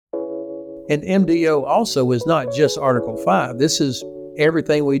And MDO also is not just Article 5. This is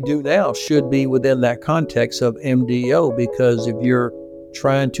everything we do now should be within that context of MDO, because if you're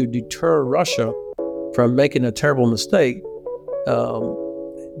trying to deter Russia from making a terrible mistake,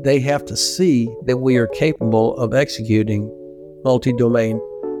 they have to see that we are capable of executing multi-domain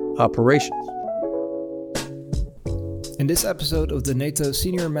operations. In this episode of the NATO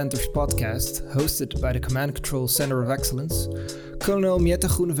Senior Mentors podcast, hosted by the Command and Control Center of Excellence, Colonel Mietta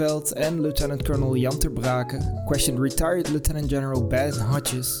Groenveld and Lieutenant Colonel Braake questioned retired Lieutenant General Ben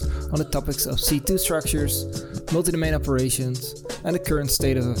Hodges on the topics of C2 structures, multi-domain operations, and the current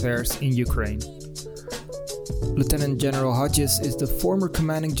state of affairs in Ukraine. Lieutenant General Hodges is the former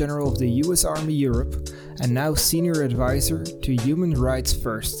Commanding General of the U.S. Army Europe and now Senior Advisor to Human Rights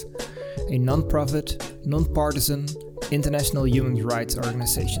First, a non-profit, non-partisan, international human rights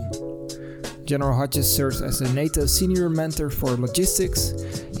organization. General Hodges serves as a NATO senior mentor for logistics.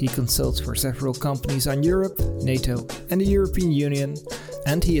 He consults for several companies on Europe, NATO, and the European Union,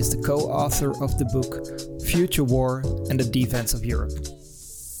 and he is the co-author of the book Future War and the Defense of Europe.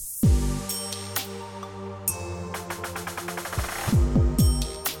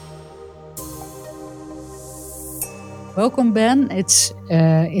 Welcome, Ben. It's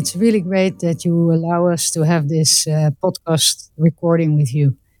really great that you allow us to have this podcast recording with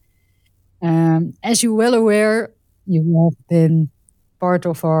you. As you're well aware, you have been part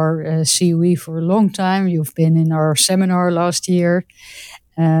of our COE for a long time. You've been in our seminar last year.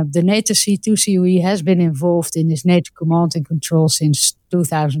 The NATO C2 COE has been involved in this NATO Command and Control since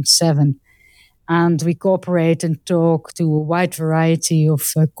 2007. And we cooperate and talk to a wide variety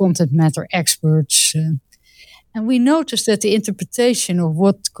of content matter experts. And we noticed that the interpretation of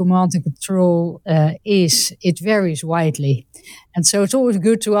what command and control is, it varies widely. And so it's always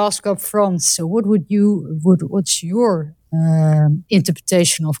good to ask up front, so what's your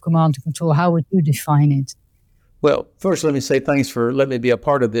interpretation of command and control? How would you define it? Well, first let me say thanks for letting me be a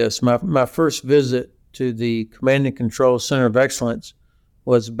part of this. My first visit to the Command and Control Center of Excellence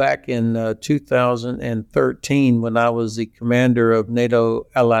was back in 2013 when I was the commander of NATO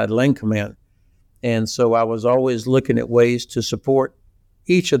Allied Land Command. And so I was always looking at ways to support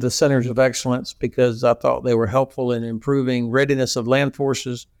each of the centers of excellence because I thought they were helpful in improving readiness of land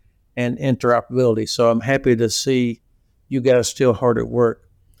forces and interoperability. So I'm happy to see you guys still hard at work.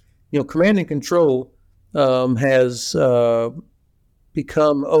 Command and control has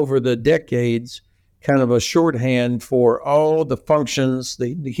become over the decades kind of a shorthand for all the functions,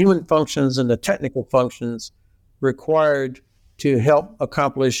 the human functions and the technical functions required to help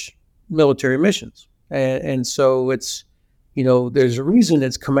accomplish military missions. And so it's, there's a reason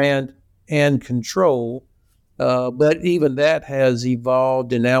it's command and control, but even that has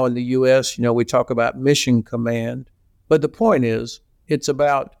evolved. And now in the U.S., we talk about mission command. But the point is, it's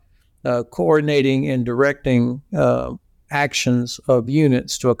about coordinating and directing actions of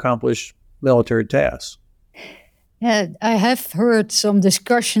units to accomplish military tasks. Yeah, I have heard some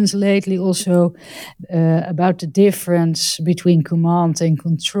discussions lately also about the difference between command and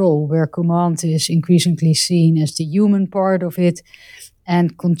control, where command is increasingly seen as the human part of it,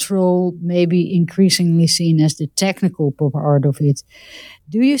 and control may be increasingly seen as the technical part of it.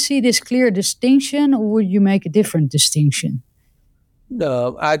 Do you see this clear distinction, or would you make a different distinction?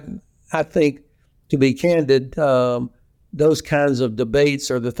 No, I think, to be candid, those kinds of debates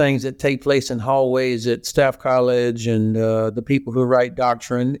are the things that take place in hallways at Staff College and the people who write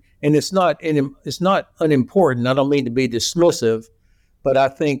doctrine. And it's not unimportant. I don't mean to be dismissive, but I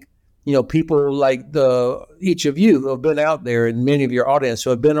think, people like each of you who have been out there and many of your audience who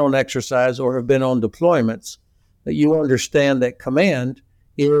have been on exercise or have been on deployments, that you understand that command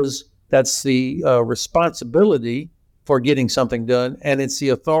that's the responsibility for getting something done, and it's the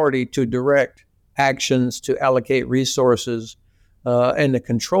authority to direct actions, to allocate resources, and the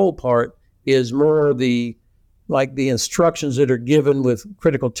control part is more the instructions that are given with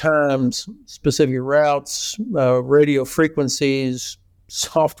critical times, specific routes, radio frequencies,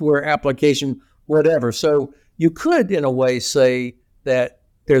 software application, whatever. So you could, in a way, say that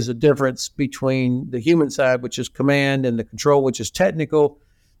there's a difference between the human side, which is command, and the control, which is technical.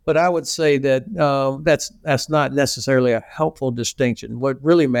 But I would say that that's not necessarily a helpful distinction. What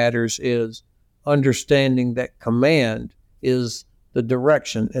really matters is understanding that command is the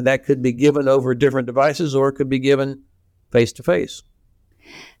direction, and that could be given over different devices or it could be given face-to-face.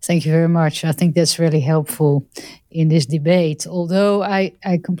 Thank you very much. I think that's really helpful in this debate, although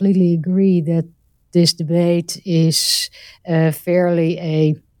I completely agree that this debate is fairly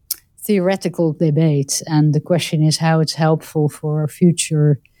a theoretical debate, and the question is how it's helpful for our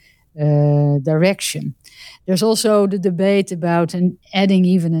future direction. There's also the debate about adding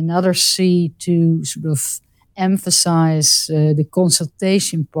even another C to sort of emphasize the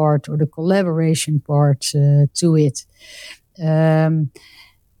consultation part or the collaboration part to it.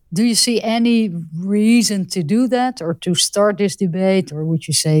 Do you see any reason to do that or to start this debate, or would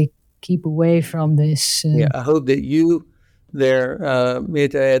you say keep away from this? Yeah, I hope that you there,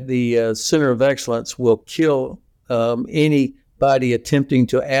 Mietta, at the Center of Excellence will kill anybody attempting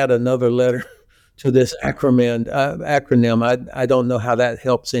to add another letter to this acronym. I don't know how that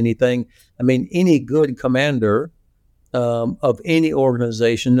helps anything. I mean, any good commander of any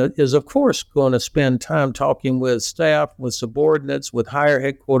organization is, of course, going to spend time talking with staff, with subordinates, with higher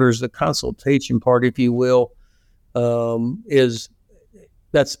headquarters. The consultation part, if you will, that's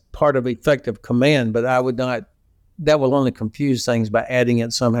part of effective command. But I would not. That will only confuse things by adding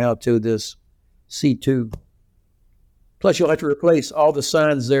it somehow to this C2. Plus, you'll have to replace all the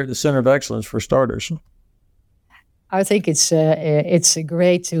signs there at the Center of Excellence for starters. I think it's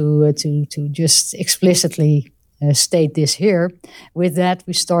great to just explicitly state this here. With that,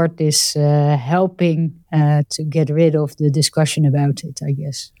 we start this helping to get rid of the discussion about it, I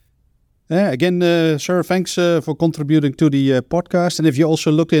guess. Again, sir, thanks for contributing to the podcast. And if you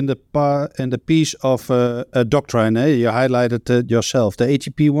also look in the piece of doctrine, you highlighted yourself, the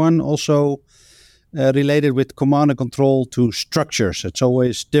ATP one also related with command and control to structures. It's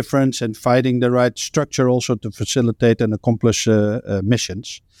always difference and finding the right structure also to facilitate and accomplish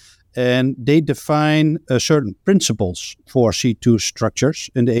missions. And they define certain principles for C2 structures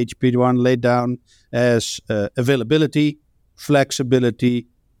in the ATP1 laid down as availability, flexibility,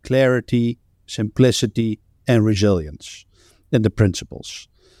 clarity, simplicity, and resilience in the principles.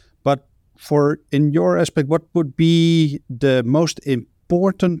 But in your aspect, what would be the most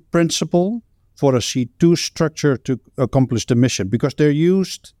important principle for a C2 structure to accomplish the mission? Because they're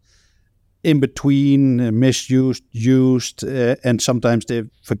used in between, misused, used, and sometimes they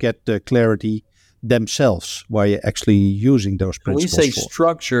forget the clarity themselves while you're actually using those principles. When you say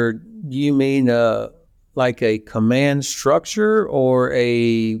structure, do you mean like a command structure or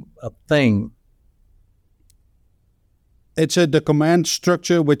a thing? It's the command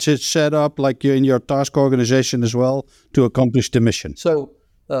structure which is set up like in your task organization as well to accomplish the mission. So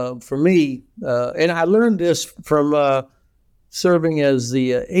for me, and I learned this from serving as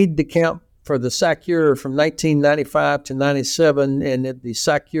the aide-de-camp for the SACEUR from 1995 to 97, and the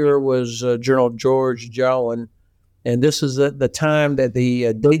SACEUR was General George Jowen. And this is the time that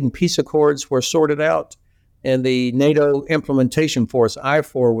the Dayton Peace Accords were sorted out, and the NATO Implementation Force,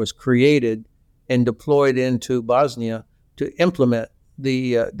 I-4, was created and deployed into Bosnia to implement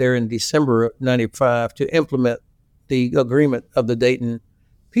there in December of 95, to implement the agreement of the Dayton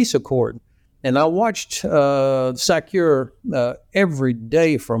Peace Accord. And I watched SACEUR every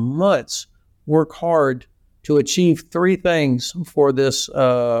day for months work hard to achieve three things for this,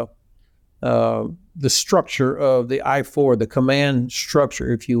 the structure of the I-4, the command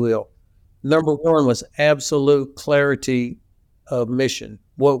structure, if you will. Number one was absolute clarity of mission.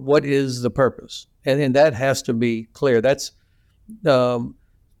 What is the purpose? And that has to be clear. That's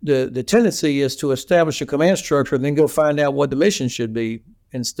the tendency is to establish a command structure and then go find out what the mission should be,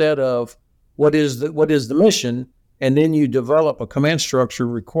 instead of what is the mission, and then you develop a command structure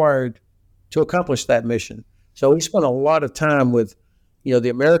required to accomplish that mission. So we spent a lot of time with, the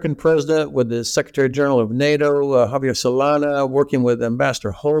American president, with the Secretary General of NATO, Javier Solana, working with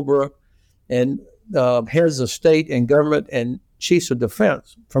Ambassador Holbrooke, and heads of state and government and chiefs of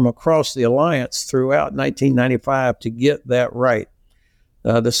defense from across the alliance throughout 1995 to get that right.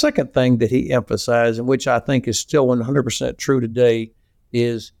 The second thing that he emphasized, and which I think is still 100% true today,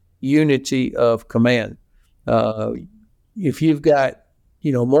 is unity of command. If you've got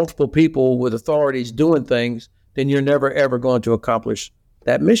multiple people with authorities doing things, then you're never, ever going to accomplish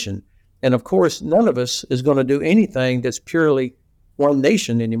that mission. And of course, none of us is going to do anything that's purely one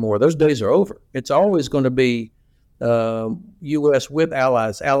nation anymore. Those days are over. It's always going to be U.S. with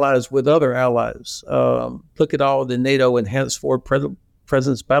allies, allies with other allies. Look at all the NATO Enhanced Forward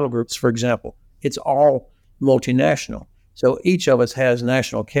Presence battle groups, for example. It's all multinational. So each of us has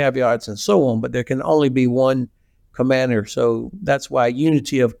national caveats and so on, but there can only be one commander. So that's why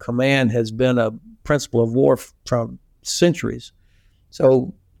unity of command has been a principle of war from centuries.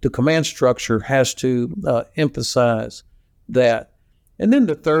 So the command structure has to emphasize that. And then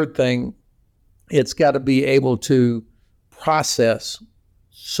the third thing, it's got to be able to process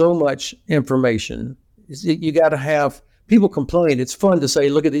so much information. You got to have, people complain, it's fun to say,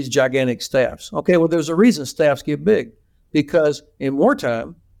 look at these gigantic staffs. Okay, well, there's a reason staffs get big, because in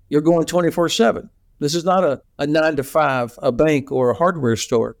wartime, you're going 24/7. This is not a 9 to 5, a bank or a hardware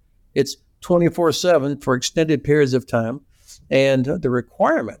store. It's 24/7 for extended periods of time. And the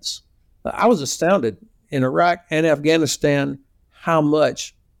requirements, I was astounded in Iraq and Afghanistan how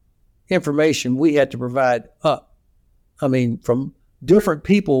much information we had to provide up. I mean, from different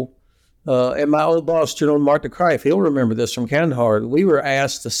people. And my old boss, General Mark DeCrife, he'll remember this from Kandahar. We were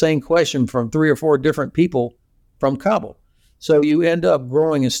asked the same question from 3 or 4 different people from Kabul. So you end up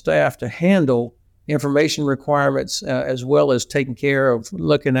growing a staff to handle information requirements as well as taking care of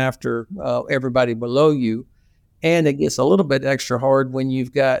looking after everybody below you. And it gets a little bit extra hard when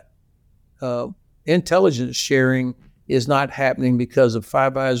you've got intelligence sharing is not happening because of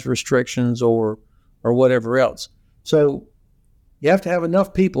Five Eyes restrictions or whatever else. So you have to have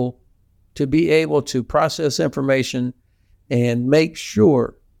enough people to be able to process information and make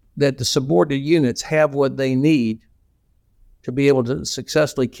sure that the subordinate units have what they need to be able to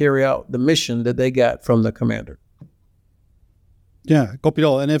successfully carry out the mission that they got from the commander. Yeah, copy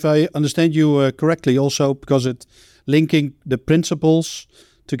all. And if I understand you correctly, also because it linking the principles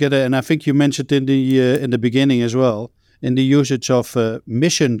together, and I think you mentioned in the beginning as well, in the usage of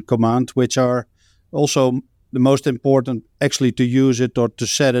mission command, which are also the most important actually to use it or to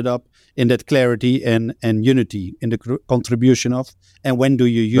set it up in that clarity and unity in the contribution of, and when do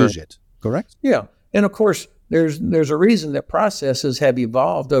you use it, correct? Yeah, and of course, there's a reason that processes have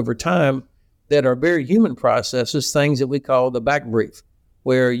evolved over time that are very human processes, things that we call the back brief,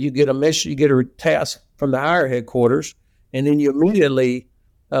 where you get a mission, you get a task from the higher headquarters, and then you immediately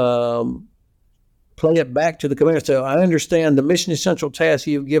play it back to the commander. So I understand the mission essential task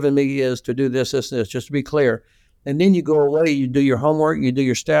you've given me is to do this, this, and this, just to be clear. And then you go away, you do your homework, you do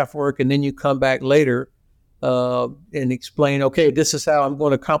your staff work, and then you come back later and explain, okay, this is how I'm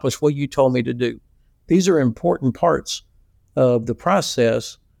going to accomplish what you told me to do. These are important parts of the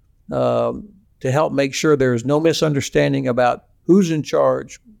process to help make sure there's no misunderstanding about who's in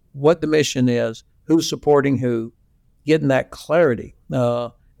charge, what the mission is, who's supporting who, getting that clarity.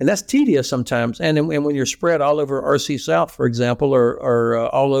 And that's tedious sometimes. And when you're spread all over RC South, for example, or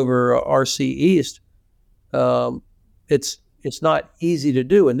all over RC East, it's not easy to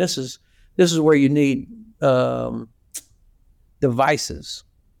do. And this is where you need devices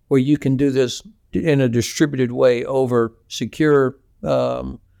where you can do this in a distributed way over secure IT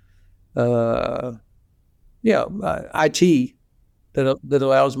that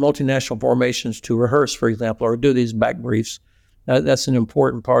allows multinational formations to rehearse, for example, or do these back briefs. That's an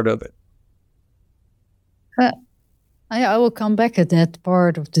important part of it. I will come back at that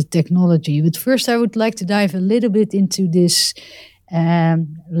part of the technology, but first I would like to dive a little bit into this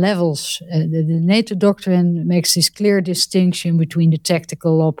levels. The NATO doctrine makes this clear distinction between the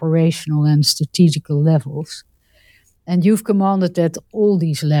tactical, operational, and strategical levels. And you've commanded at all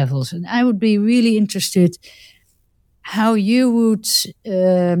these levels. And I would be really interested how you would,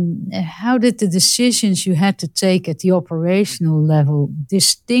 how did the decisions you had to take at the operational level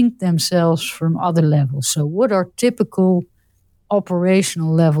distinct themselves from other levels? So what are typical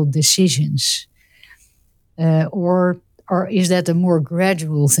operational level decisions? Or is that a more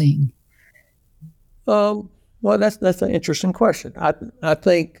gradual thing? Well, that's an interesting question. I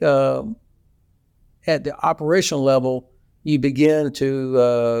think at the operational level, you begin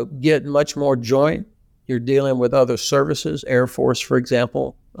to get much more joint. You're dealing with other services, Air Force, for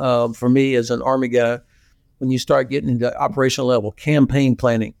example. For me, as an Army guy, when you start getting into operational level, campaign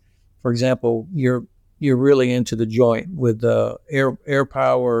planning, for example, you're really into the joint with air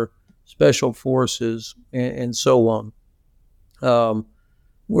power, special forces, and so on.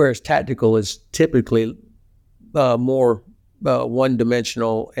 Whereas tactical is typically more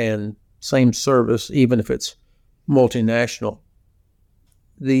one-dimensional and same service, even if it's multinational.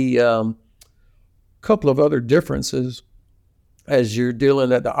 The couple of other differences as you're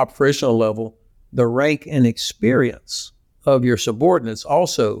dealing at the operational level, the rank and experience of your subordinates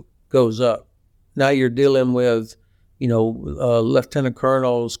also goes up. Now you're dealing with, lieutenant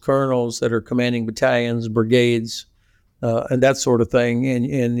colonels that are commanding battalions, brigades, and that sort of thing.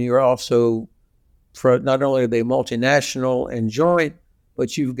 And you're also, for not only are they multinational and joint,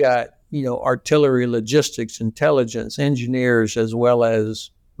 but you've got, artillery, logistics, intelligence, engineers, as well as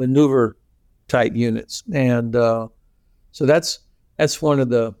maneuver type units. And so that's one of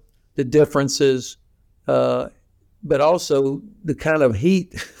the differences, but also the kind of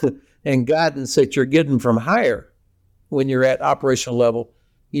heat and guidance that you're getting from higher when you're at operational level.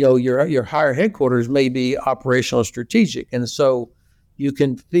 Your higher headquarters may be operational strategic, and so you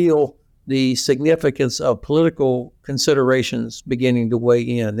can feel the significance of political considerations beginning to weigh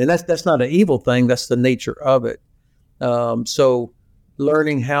in. And that's not an evil thing, that's the nature of it. So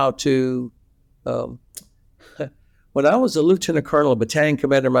learning how to when I was a lieutenant colonel, a battalion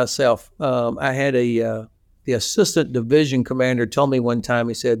commander myself, I had the assistant division commander tell me one time,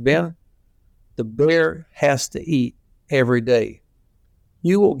 he said, Ben, the bear has to eat every day.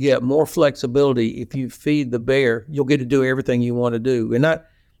 You will get more flexibility if you feed the bear. You'll get to do everything you want to do. And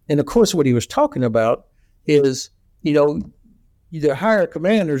of course, what he was talking about is, the higher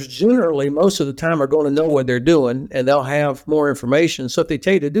commanders generally most of the time are going to know what they're doing, and they'll have more information. So if they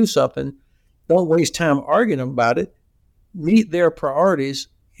tell you to do something, don't waste time arguing about it. Meet their priorities,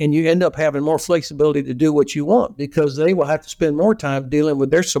 and you end up having more flexibility to do what you want, because they will have to spend more time dealing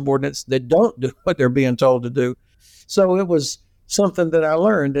with their subordinates that don't do what they're being told to do. So it was something that I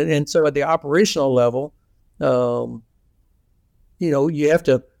learned. And so at the operational level, you have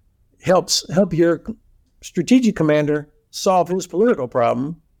to help your strategic commander solve his political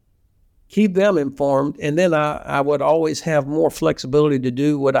problem, keep them informed, and then I would always have more flexibility to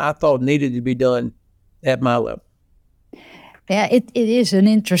do what I thought needed to be done at my level. Yeah, it is an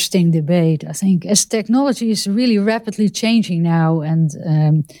interesting debate, I think, as technology is really rapidly changing now, and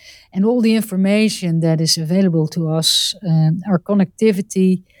all the information that is available to us, our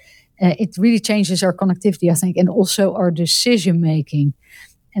connectivity, it really changes our connectivity, I think, and also our decision making.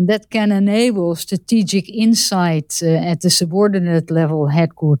 And that can enable strategic insight at the subordinate level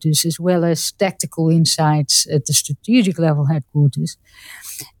headquarters, as well as tactical insights at the strategic level headquarters.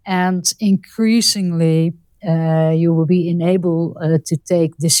 And increasingly, you will be enabled to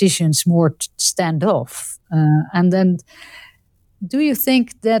take decisions more standoff. And then, do you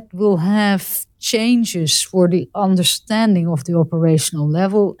think that will have changes for the understanding of the operational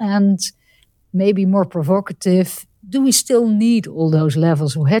level? And maybe more provocative, do we still need all those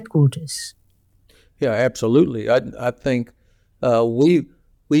levels of headquarters? Yeah, absolutely. I think we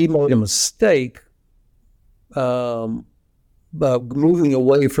made a mistake moving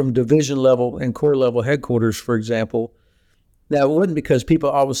away from division level and corps level headquarters, for example. Now, it wasn't because people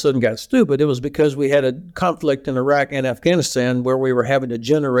all of a sudden got stupid. It was because we had a conflict in Iraq and Afghanistan where we were having to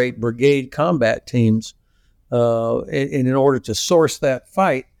generate brigade combat teams. And in order to source that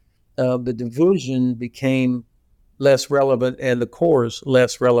fight, the division became less relevant and the corps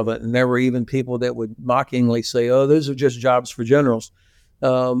less relevant. And there were even people that would mockingly say, oh, those are just jobs for generals.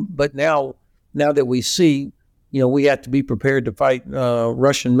 But now that we see, we have to be prepared to fight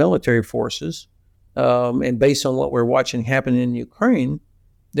Russian military forces. And based on what we're watching happen in Ukraine,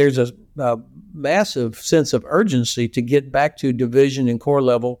 there's a massive sense of urgency to get back to division and corps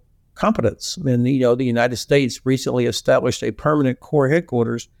level competence. And, the United States recently established a permanent corps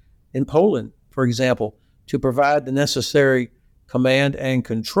headquarters in Poland, for example, to provide the necessary command and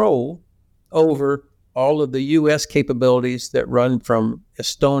control over all of the U.S. capabilities that run from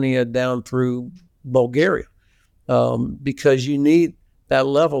Estonia down through Bulgaria, because you need that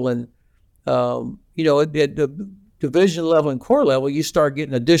level. And, at the division level and corps level, you start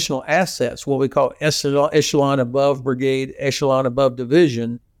getting additional assets, what we call echelon above brigade, echelon above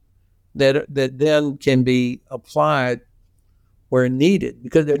division, that then can be applied where needed,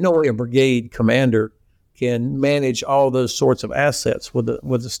 because there's no way a brigade commander can manage all those sorts of assets with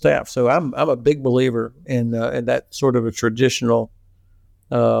the staff. So I'm a big believer in that sort of a traditional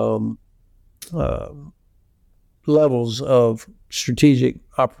levels of strategic,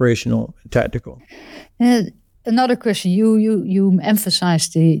 operational, and tactical. Another question: you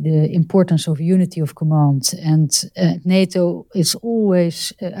emphasized the importance of unity of command, and NATO is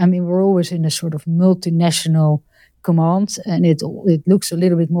always. We're always in a sort of multinational command, and it looks a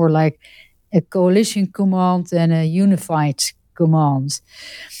little bit more like a coalition command than a unified command.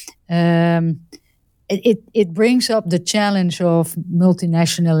 It brings up the challenge of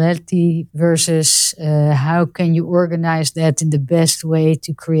multinationality versus how can you organize that in the best way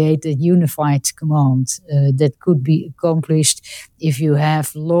to create a unified command that could be accomplished if you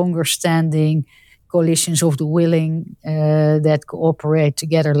have longer standing coalitions of the willing that cooperate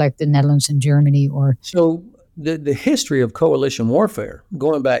together, like the Netherlands and Germany. So the history of coalition warfare,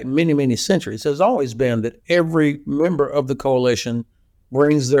 going back many, many centuries, has always been that every member of the coalition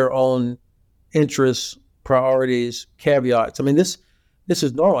brings their own interests, priorities, caveats. This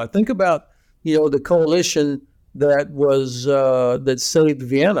is normal. Think about, the coalition that was that saved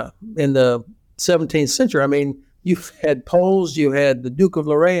Vienna in the 17th century. You had Poles, you had the Duke of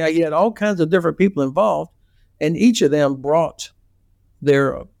Lorraine, you had all kinds of different people involved, and each of them brought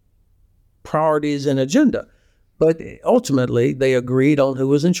their priorities and agenda. But ultimately, they agreed on who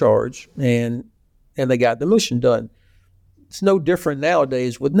was in charge, and they got the mission done. It's no different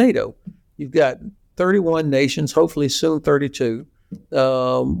nowadays with NATO. You've got 31 nations, hopefully soon 32,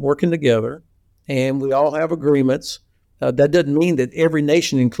 working together, and we all have agreements. That doesn't mean that every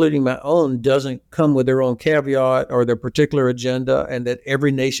nation, including my own, doesn't come with their own caveat or their particular agenda, and that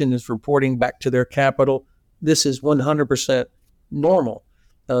every nation is reporting back to their capital. This is 100% normal.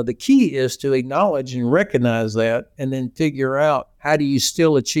 The key is to acknowledge and recognize that, and then figure out how do you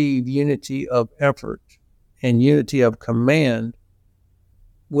still achieve unity of effort and unity of command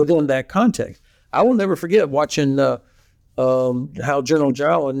within that context. I will never forget watching how General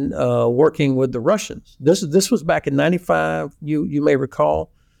Jolin working with the Russians. This was back in '95. You may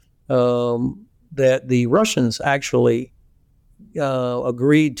recall that the Russians actually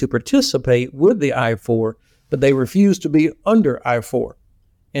agreed to participate with the I-4, but they refused to be under I-4.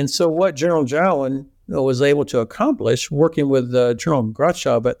 And so what General Jolin was able to accomplish, working with General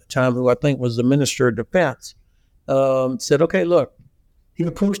Gorbachev at the time, who I think was the Minister of Defense, said, okay, look, he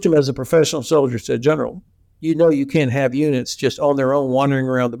approached him as a professional soldier, said, General, you know you can't have units just on their own wandering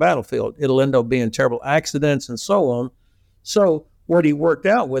around the battlefield. It'll end up being terrible accidents and so on. So what he worked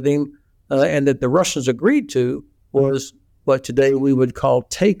out with him and that the Russians agreed to was what today we would call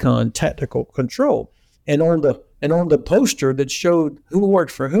take-on tactical control. And on the poster that showed who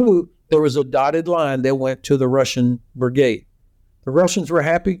worked for who, there was a dotted line that went to the Russian brigade. The Russians were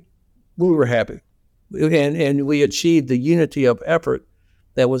happy. We were happy. And we achieved the unity of effort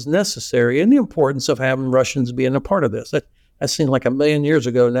that was necessary, and the importance of having Russians being a part of this. That seems like a million years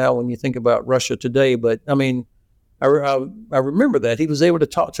ago now when you think about Russia today. But, I mean, I remember that. He was able to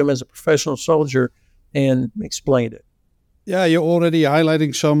talk to him as a professional soldier and explain it. Yeah, you're already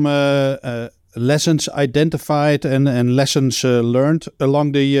highlighting some lessons identified and lessons learned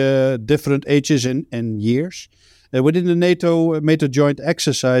along the different ages and years. Within the NATO joint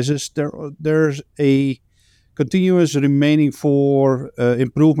exercises, there's a continuous remaining for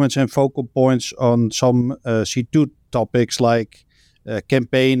improvements and focal points on some C2 topics like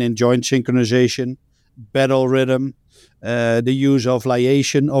campaign and joint synchronization, battle rhythm, the use of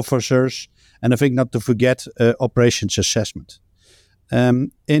liaison officers, and I think not to forget operations assessment.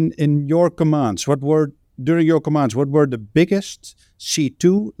 In your commands, what were the biggest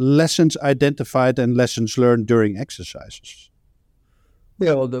C2 lessons identified and lessons learned during exercises?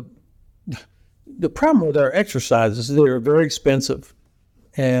 Well, the problem with our exercises is they're very expensive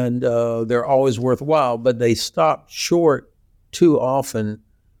and they're always worthwhile, but they stop short too often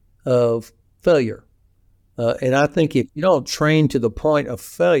of failure. And I think if you don't train to the point of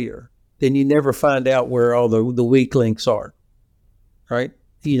failure, then you never find out where all the weak links are, right?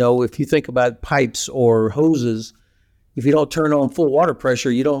 You know, if you think about pipes or hoses, if you don't turn on full water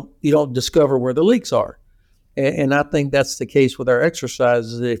pressure, you don't discover where the leaks are. And I think that's the case with our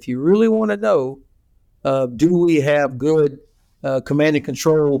exercises. If you really want to know, do we have good command and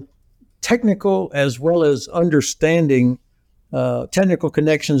control, technical as well as understanding, technical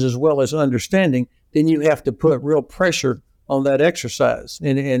connections as well as understanding, then you have to put real pressure on that exercise,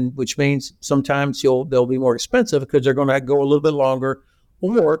 and which means sometimes they'll be more expensive because they're going to go a little bit longer,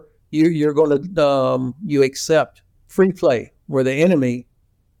 or you're going to you accept free play where the enemy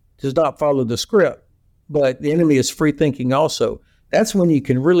does not follow the script, but the enemy is free thinking also. That's when you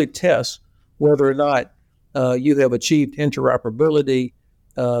can really test whether or not you have achieved interoperability,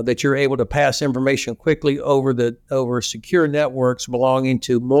 that you're able to pass information quickly over secure networks belonging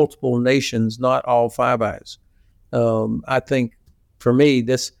to multiple nations, not all Five Eyes. I think for me,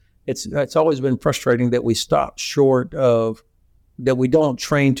 it's always been frustrating that we stop short of, that we don't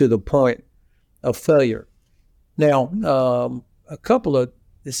train to the point of failure. Now,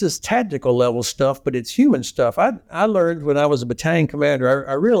 this is tactical level stuff, but it's human stuff. I learned when I was a battalion commander,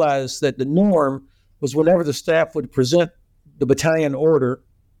 I realized that the norm was whenever the staff would present the battalion order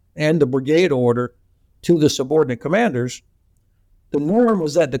and the brigade order to the subordinate commanders, the norm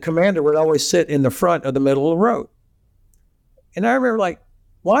was that the commander would always sit in the front of the middle of the road. And I remember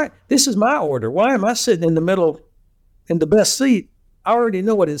why? This is my order. Why am I sitting in the middle in the best seat? I already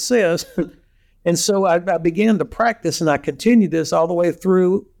know what it says. And so I began to practice, and I continued this all the way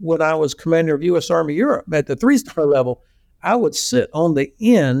through when I was commander of U.S. Army Europe. At the 3-star level, I would sit on the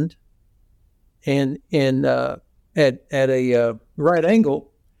end and at a right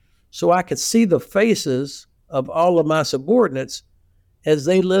angle so I could see the faces of all of my subordinates as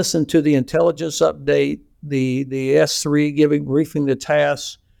they listened to the intelligence update, the S3 briefing the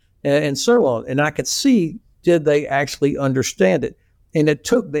tasks, and so on. And I could see, did they actually understand it? And it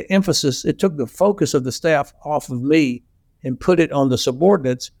took the focus of the staff off of me and put it on the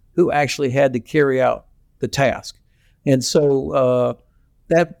subordinates who actually had to carry out the task. And so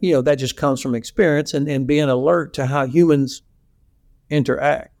that just comes from experience and being alert to how humans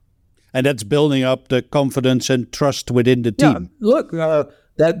interact. And that's building up the confidence and trust within the team. Yeah, look,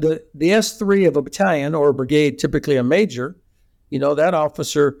 that the S3 of a battalion or a brigade, typically a major, that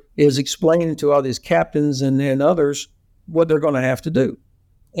officer is explaining to all these captains and others what they're going to have to do.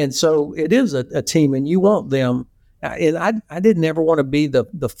 And so it is a team, and you want them. And I didn't ever want to be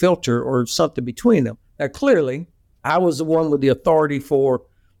the filter or something between them. Now, clearly, I was the one with the authority for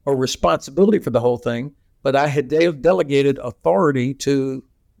or responsibility for the whole thing, but I had delegated authority to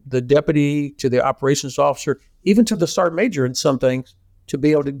the deputy, to the operations officer, even to the sergeant major in some things, to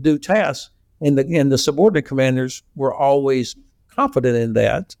be able to do tasks. And the subordinate commanders were always confident in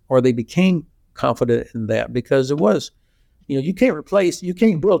that, or they became confident in that, because it was, you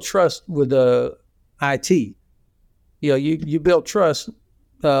can't build trust with IT. You build trust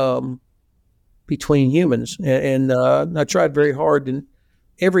between humans, and I tried very hard in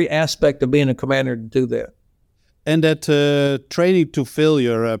every aspect of being a commander to do that. And that training to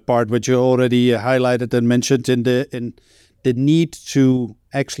failure part, which you already highlighted and mentioned in the need to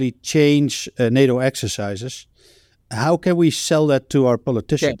actually change NATO exercises. How can we sell that to our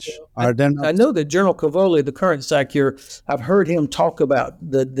politicians? I know that General Cavoli, the current SACUR, I've heard him talk about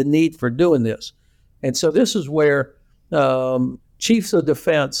the need for doing this. And so this is where chiefs of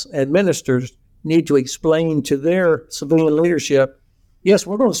defense and ministers need to explain to their civilian leadership, yes,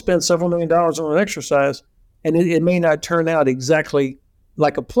 we're going to spend several $1 million on an exercise, and it may not turn out exactly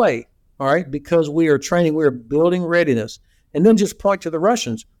like a play, all right, because we are training, we are building readiness. And then just point to the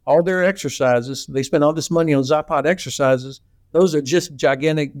Russians. All their exercises, they spend all this money on Zapad exercises. Those are just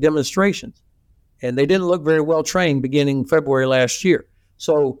gigantic demonstrations. And they didn't look very well trained beginning February last year.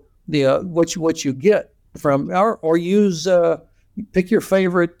 So what you get from, or use, pick your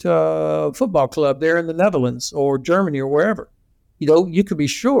favorite football club there in the Netherlands or Germany or wherever. You could be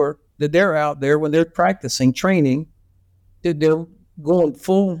sure that they're out there when they're practicing, training, they're going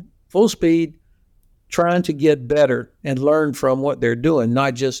full speed, trying to get better and learn from what they're doing,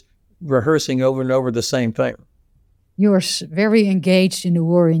 not just rehearsing over and over the same thing. You're very engaged in the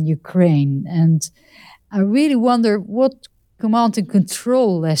war in Ukraine, and I really wonder what command and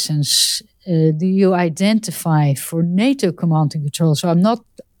control lessons do you identify for NATO command and control? So I'm not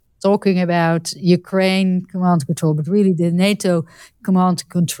talking about Ukraine command and control, but really the NATO command and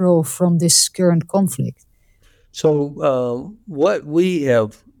control from this current conflict. So what we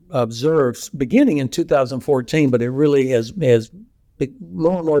have observed beginning in 2014, but it really has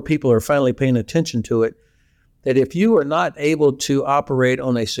more and more people are finally paying attention to it, that if you are not able to operate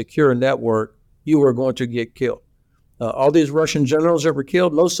on a secure network, you are going to get killed. All these Russian generals that were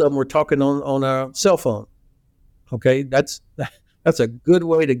killed, most of them were talking on a cell phone. Okay, that's a good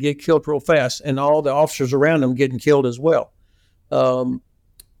way to get killed real fast, and all the officers around them getting killed as well. And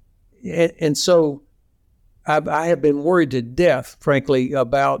so I have been worried to death, frankly,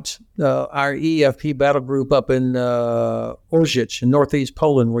 about our EFP battle group up in Hodges in northeast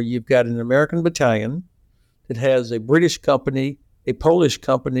Poland, where you've got an American battalion that has a British company, a Polish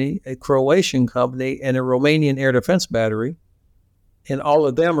company, a Croatian company, and a Romanian air defense battery, and all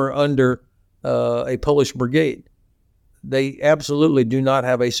of them are under a Polish brigade. They absolutely do not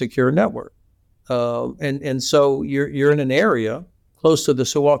have a secure network. And so you're in an area close to the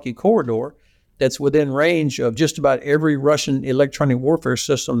Suwalki corridor that's within range of just about every Russian electronic warfare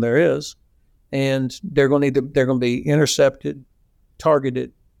system there is, and they're going to be intercepted,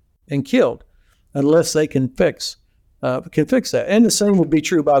 targeted, and killed unless they can fix that. And the same would be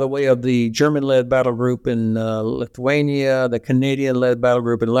true, by the way, of the German-led battle group in Lithuania, the Canadian-led battle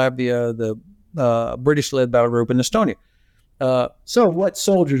group in Latvia, the British-led battle group in Estonia. So what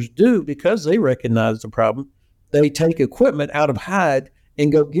soldiers do, because they recognize the problem, they take equipment out of hide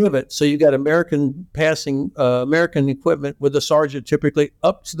and go give it. So you got American equipment with the sergeant typically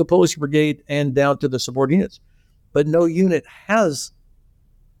up to the Polish brigade and down to the subordinates. But no unit has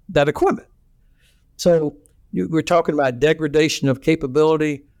that equipment. So we're talking about degradation of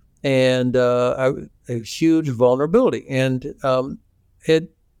capability and a huge vulnerability. And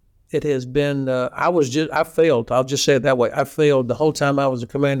it has been, I failed. I'll just say it that way. I failed the whole time I was a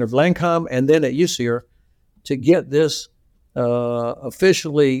commander of LANCOM and then at USER to get this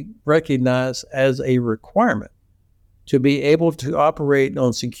officially recognized as a requirement to be able to operate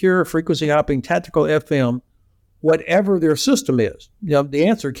on secure frequency hopping tactical FM, whatever their system is. The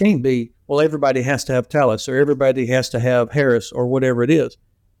answer can't be, well, everybody has to have Thales or everybody has to have Harris or whatever it is.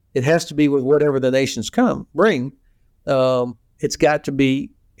 It has to be with whatever the nations bring. It's got to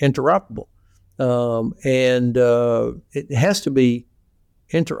be interoperable. And it has to be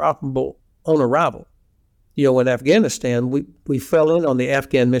interoperable on arrival. In Afghanistan, we fell in on the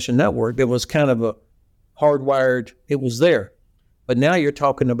Afghan mission network. It was kind of a hardwired, it was there. But now you're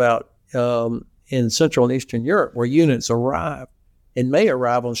talking about in Central and Eastern Europe, where units arrive and may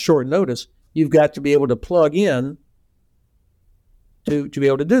arrive on short notice, you've got to be able to plug in to be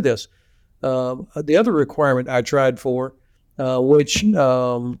able to do this. The other requirement I tried for, which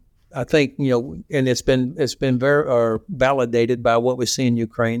I think, and it's been very validated by what we see in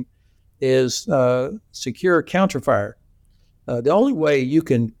Ukraine, is secure counterfire. The only way you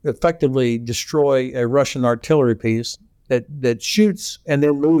can effectively destroy a Russian artillery piece that shoots and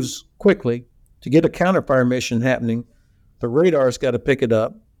then moves quickly to get a counterfire mission happening, the radar's got to pick it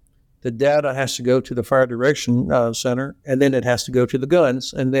up. The data has to go to the fire direction center, and then it has to go to the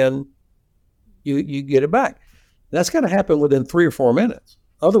guns, and then you get it back. That's got to happen within 3 or 4 minutes.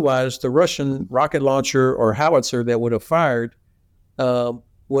 Otherwise, the Russian rocket launcher or howitzer that would have fired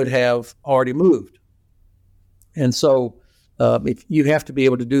would have already moved. And so if you have to be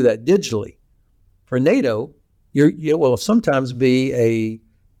able to do that digitally. For NATO, you will sometimes be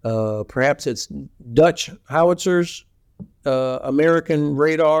perhaps it's Dutch howitzers, American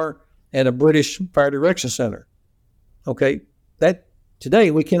radar, and a British fire direction center. Okay, that today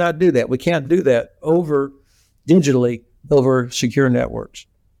we cannot do that. We can't do that digitally over secure networks.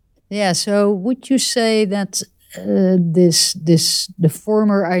 Yeah. So would you say that the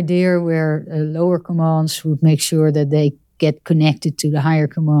former idea where lower commands would make sure that they get connected to the higher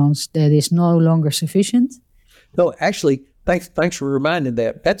commands, that is no longer sufficient? No, actually, thanks for reminding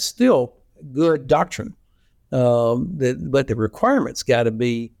that. That's still good doctrine. But the requirement's got to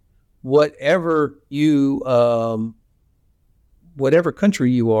be whatever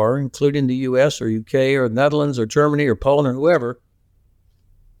country you are, including the U.S. or U.K. or Netherlands or Germany or Poland or whoever,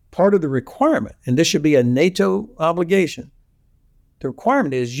 part of the requirement, and this should be a NATO obligation, the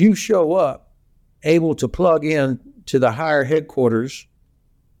requirement is you show up able to plug in to the higher headquarters,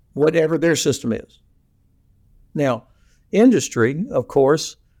 whatever their system is. Now, industry, of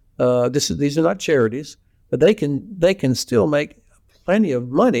course, these are not charities, but they can still make plenty of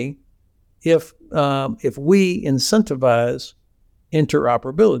money if we incentivize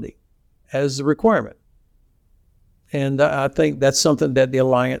interoperability as the requirement. And I think that's something that the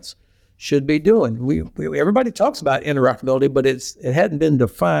Alliance should be doing. Everybody talks about interoperability, but it hadn't been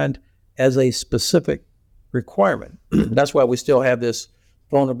defined as a specific requirement. That's why we still have this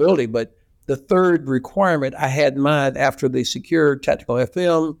vulnerability. But the third requirement I had in mind after the secure tactical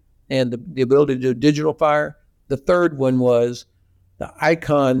FM and the ability to do digital fire, the third one was the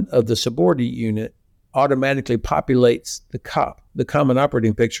icon of the subordinate unit automatically populates the COP, the common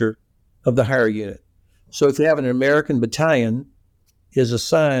operating picture of the higher unit. So if you have an American battalion is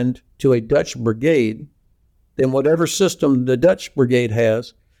assigned to a Dutch brigade, then whatever system the Dutch brigade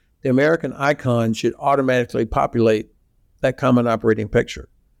has, the American icon should automatically populate that common operating picture.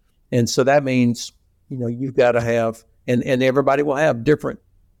 And so that means, you've got to have, and everybody will have different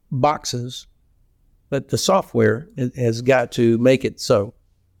boxes, but the software has got to make it so.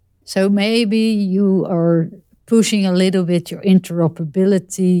 So maybe you are pushing a little bit your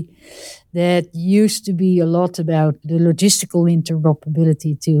interoperability that used to be a lot about the logistical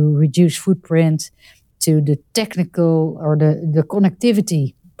interoperability to reduce footprint, to the technical or the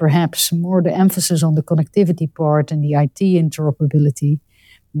connectivity, perhaps more the emphasis on the connectivity part and the IT interoperability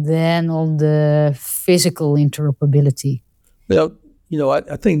than on the physical interoperability. Well,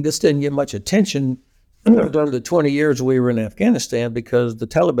 I think this didn't get much attention during the 20 years we were in Afghanistan because the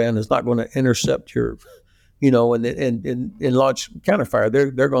Taliban is not going to intercept your, and launch counterfire.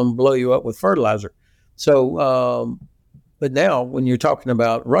 They're going to blow you up with fertilizer. So, but now when you're talking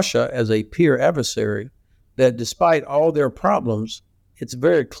about Russia as a peer adversary, that despite all their problems, it's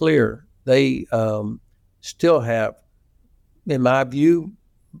very clear they still have, in my view,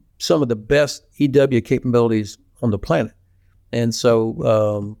 some of the best EW capabilities on the planet. And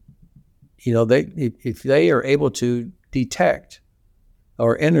so, if they are able to detect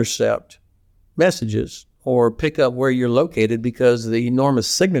or intercept messages or pick up where you're located because of the enormous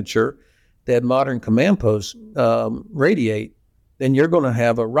signature that modern command posts radiate, then you're going to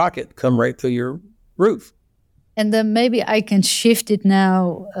have a rocket come right through your roof. And then maybe I can shift it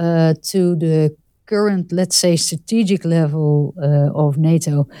now to the current, let's say, strategic level of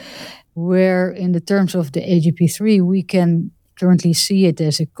NATO, where in the terms of the AGP3, we can currently see it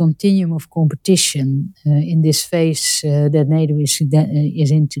as a continuum of competition in this phase that NATO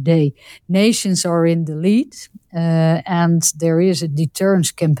is in today. Nations are in the lead, and there is a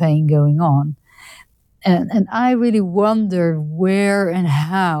deterrence campaign going on. And I really wonder where and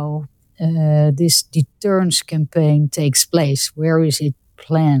how this deterrence campaign takes place. Where is it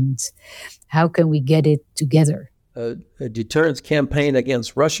planned? How can we get it together? a deterrence campaign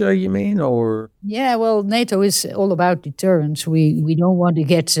against Russia, you mean, or? Yeah, well, NATO is all about deterrence. We don't want to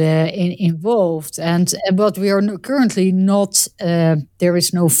get involved, but we are currently not. There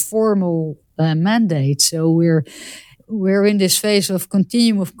is no formal mandate, so we're in this phase of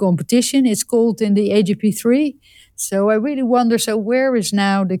continuum of competition. It's called in the AGP3. So I really wonder. So where is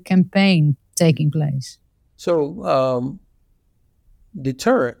now the campaign taking place? So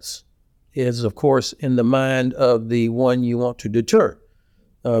deterrence is, of course, in the mind of the one you want to deter.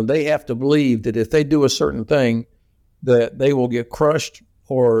 They have to believe that if they do a certain thing, that they will get crushed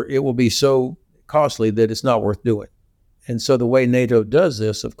or it will be so costly that it's not worth doing. And so the way NATO does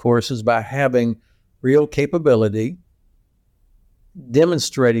this, of course, is by having real capability,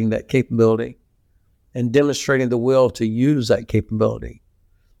 demonstrating that capability, and demonstrating the will to use that capability.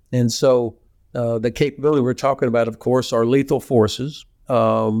 And so the capability we're talking about, of course, are lethal forces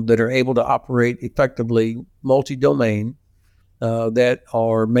that are able to operate effectively multi-domain, that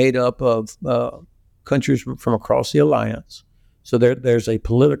are made up of countries from across the alliance. So there's a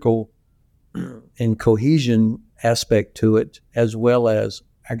political and cohesion aspect to it, as well as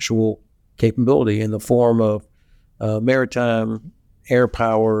actual capability in the form of maritime, air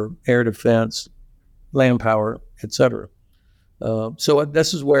power, air defense, land power, etc. So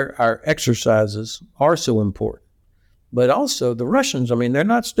this is where our exercises are so important. But also the Russians, I mean, they're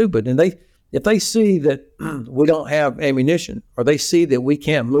not stupid. And if they see that we don't have ammunition, or they see that we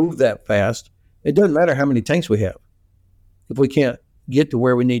can't move that fast, it doesn't matter how many tanks we have. If we can't get to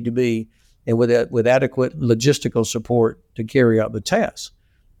where we need to be and with adequate logistical support to carry out the task.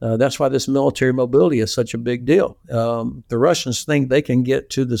 That's why this military mobility is such a big deal. The Russians think they can get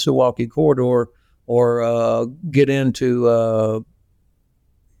to the Suwalki corridor or get into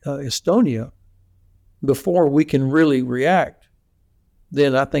Estonia before we can really react.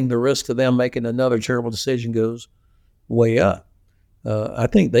 Then I think the risk of them making another terrible decision goes way up. I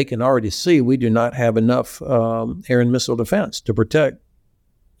think they can already see we do not have enough air and missile defense to protect,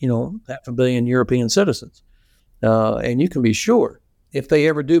 500 million European citizens. And you can be sure if they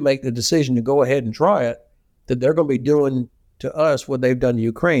ever do make the decision to go ahead and try it, that they're going to be doing to us what they've done to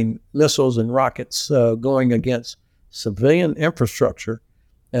Ukraine, missiles and rockets going against civilian infrastructure.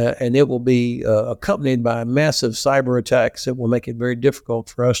 And it will be accompanied by massive cyber attacks that will make it very difficult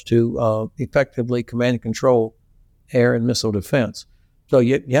for us to effectively command and control air and missile defense. So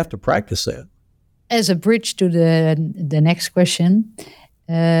you have to practice that. As a bridge to the next question,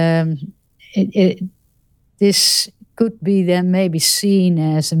 this could be then maybe seen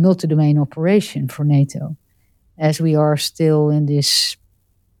as a multi-domain operation for NATO, as we are still in this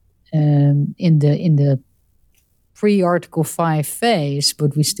in the pre-Article 5 phase,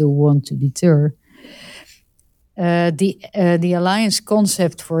 but we still want to deter. The alliance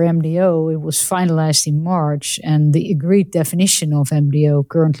concept for MDO, it was finalized in March, and the agreed definition of MDO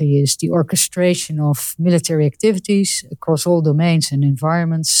currently is the orchestration of military activities across all domains and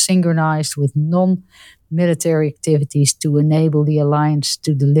environments, synchronized with non-military activities to enable the alliance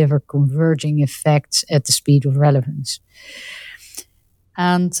to deliver converging effects at the speed of relevance.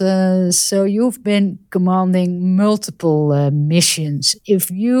 And so you've been commanding multiple missions.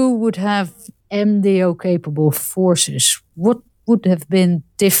 If you would have MDO-capable forces, what would have been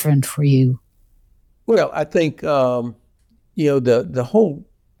different for you? Well, I think, the whole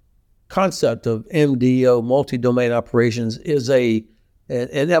concept of MDO, multi-domain operations, is an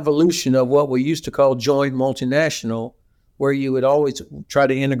evolution of what we used to call joint multinational, where you would always try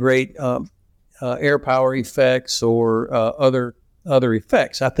to integrate air power effects or other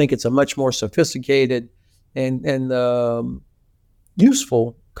effects. I think it's a much more sophisticated and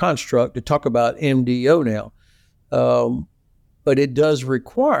useful construct to talk about MDO now. But it does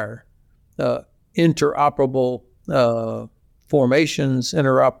require interoperable formations,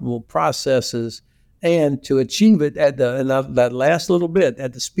 interoperable processes, and to achieve it that last little bit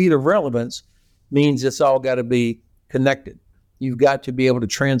at the speed of relevance means it's all got to be connected. You've got to be able to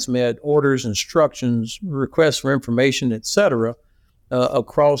transmit orders, instructions, requests for information, etc.,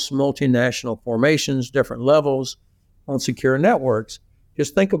 across multinational formations, different levels on secure networks.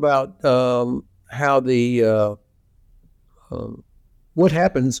 Just think about how what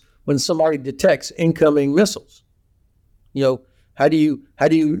happens when somebody detects incoming missiles. How do you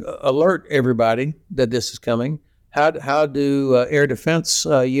alert everybody that this is coming? How do air defense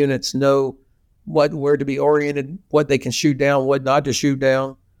units know where to be oriented, what they can shoot down, what not to shoot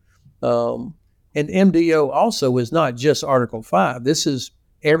down? And MDO also is not just Article 5. This is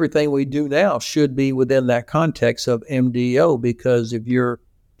everything we do now should be within that context of MDO, because if you're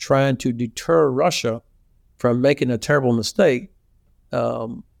trying to deter Russia from making a terrible mistake,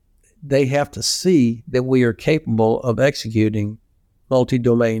 they have to see that we are capable of executing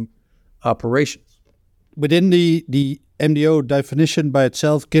multi-domain operations. Within the MDO definition by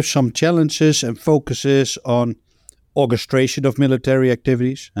itself gives some challenges and focuses on orchestration of military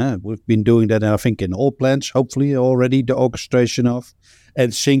activities. We've been doing that, I think, in all plants, hopefully already, the orchestration of,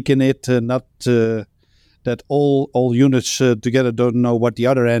 and syncing it, not that all units together don't know what the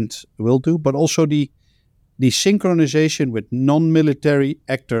other end will do, but also the synchronization with non-military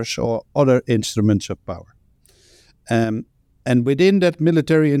actors or other instruments of power. And within that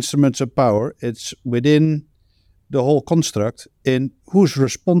military instruments of power, it's within the whole construct in who's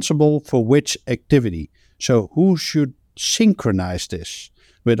responsible for which activity. So who should synchronize this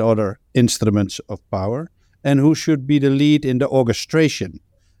with other instruments of power, and who should be the lead in the orchestration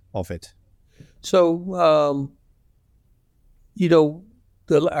of it? So,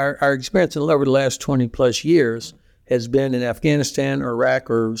 our experience over the last 20 plus years has been in Afghanistan or Iraq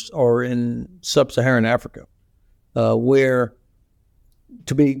or in sub-Saharan Africa, where,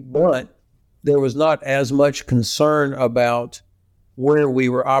 to be blunt, there was not as much concern about where we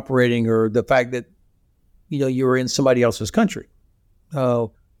were operating or the fact that, you were in somebody else's country.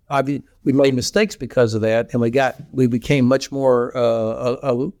 We made mistakes because of that, and we became much more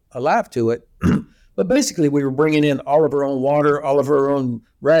alive to it. But basically, we were bringing in all of our own water, all of our own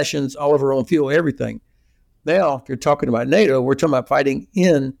rations, all of our own fuel, everything. Now, if you're talking about NATO, we're talking about fighting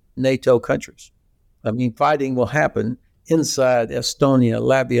in NATO countries. I mean, fighting will happen inside Estonia,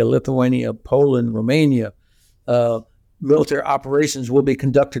 Latvia, Lithuania, Poland, Romania. Military operations will be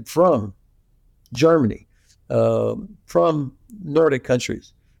conducted from Germany, from Nordic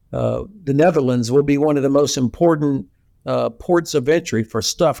countries. The Netherlands will be one of the most important ports of entry for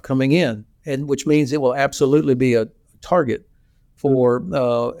stuff coming in, and which means it will absolutely be a target for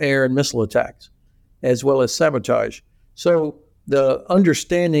air and missile attacks, as well as sabotage. So the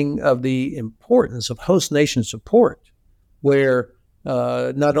understanding of the importance of host nation support, where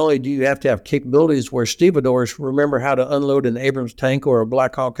not only do you have to have capabilities where stevedores remember how to unload an Abrams tank or a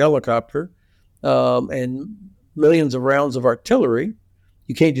Black Hawk helicopter, and millions of rounds of artillery.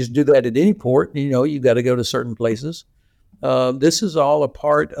 You can't just do that at any port. You got to go to certain places. This is all a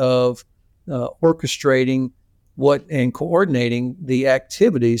part of orchestrating and coordinating the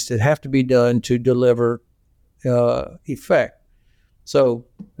activities that have to be done to deliver effect. So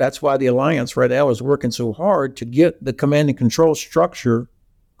that's why the Alliance right now is working so hard to get the command and control structure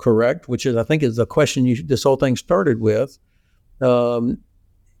correct, which is, I think, is the question this whole thing started with. And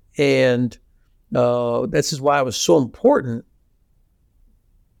this is why it was so important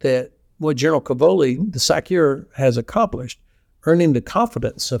that what General Cavoli, the SACEUR, has accomplished, earning the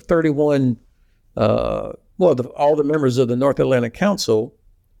confidence of 31, all the members of the North Atlantic Council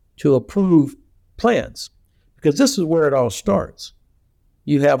to approve plans, because this is where it all starts.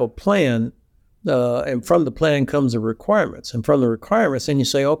 You have a plan, and from the plan comes the requirements. And from the requirements, then you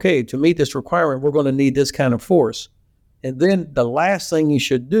say, okay, to meet this requirement, we're going to need this kind of force. And then the last thing you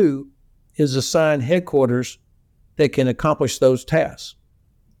should do is assign headquarters that can accomplish those tasks.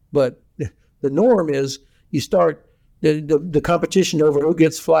 But the norm is you start the competition over who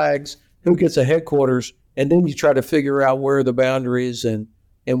gets flags, who gets a headquarters, and then you try to figure out where are the boundaries and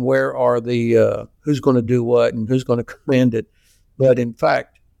where are the who's going to do what and who's going to command it. But in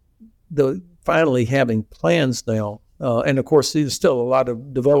fact, finally having plans now, and of course, there's still a lot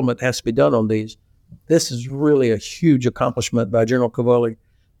of development has to be done on these. This is really a huge accomplishment by General Cavoli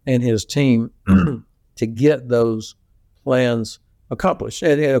and his team to get those plans accomplished.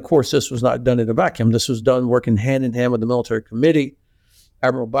 And of course, this was not done in a vacuum. This was done working hand in hand with the military committee,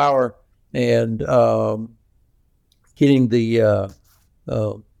 Admiral Bauer, and getting the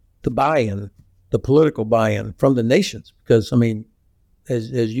buy-in, the political buy-in from the nations. Because, I mean,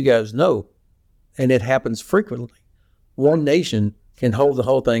 as you guys know, and it happens frequently, one nation can hold the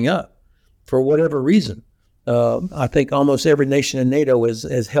whole thing up for whatever reason. I think almost every nation in NATO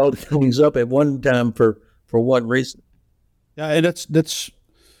has held things up at one time for one reason. Yeah, and that's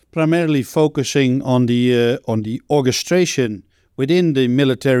primarily focusing on the orchestration within the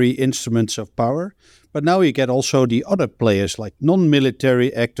military instruments of power. But now you get also the other players, like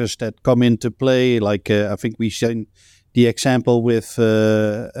non-military actors that come into play. Like I think we've seen the example with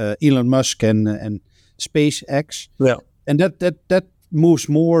Elon Musk and SpaceX. Yeah, and that moves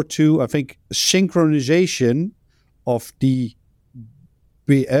more to, I think, synchronization of the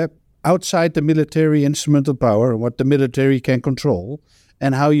outside the military instrument of power and what the military can control,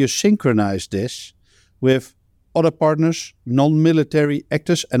 and how you synchronize this with other partners, non-military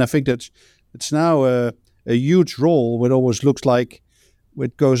actors. And I think it's now a huge role. What always looks like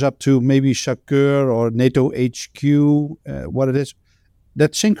it goes up to maybe SACEUR or NATO HQ, what it is.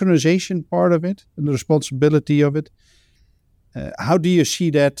 that synchronization part of it and the responsibility of it, how do you see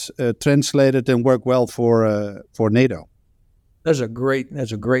that translated and work well for NATO? That's a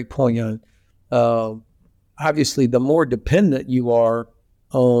great point, Jan. Obviously, the more dependent you are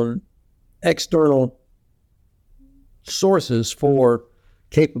on external sources for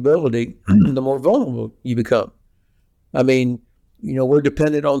capability, the more vulnerable you become. I mean, we're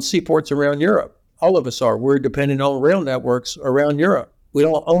dependent on seaports around Europe. All of us are. We're dependent on rail networks around Europe. We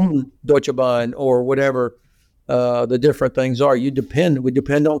don't own Deutsche Bahn or whatever the different things are. We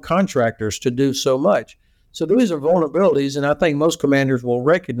depend on contractors to do so much. So these are vulnerabilities, and I think most commanders will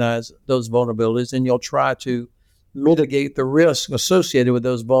recognize those vulnerabilities, and you'll try to mitigate the risk associated with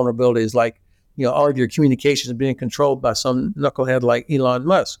those vulnerabilities, like all of your communications being controlled by some knucklehead like Elon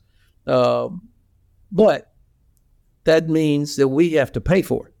Musk. But that means that we have to pay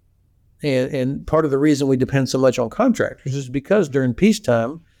for it. And part of the reason we depend so much on contractors is because during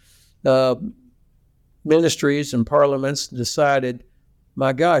peacetime, ministries and parliaments decided,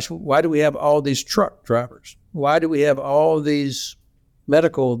 my gosh, why do we have all these truck drivers? Why do we have all these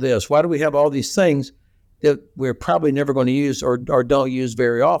medical this? Why do we have all these things that we're probably never going to use or don't use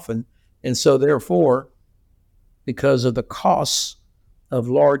very often? And so therefore, because of the costs of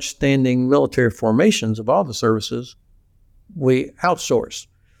large standing military formations of all the services, we outsource.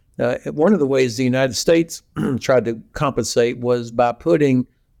 One of the ways the United States tried to compensate was by putting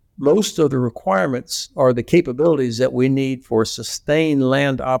most of the requirements or the capabilities that we need for sustained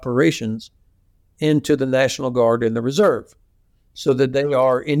land operations into the National Guard and the Reserve, so that they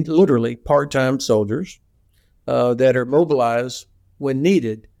are literally part-time soldiers that are mobilized when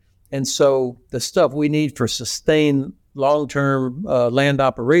needed. And so the stuff we need for sustained long-term land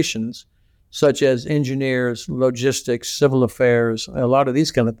operations, such as engineers, logistics, civil affairs, a lot of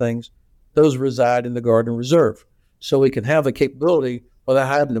these kind of things, those reside in the Guard and Reserve. So we can have a capability without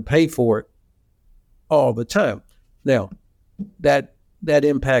having to pay for it all the time. Now, that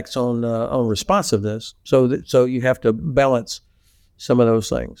impacts on responsiveness. So you have to balance some of those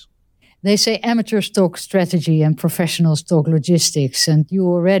things. They say amateurs talk strategy and professionals talk logistics, and you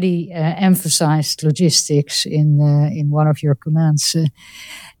already emphasized logistics in one of your commands.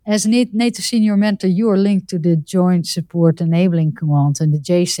 As NATO Senior Mentor, you are linked to the Joint Support Enabling Command, and the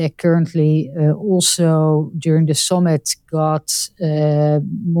JSEC currently also during the summit got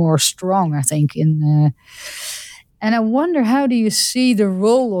more strong, I think. And I wonder, how do you see the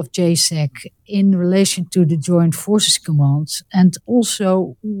role of JSEC in relation to the Joint Forces Command? And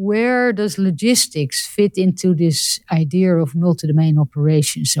also, where does logistics fit into this idea of multi-domain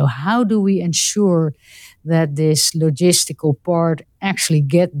operations? So how do we ensure that this logistical part actually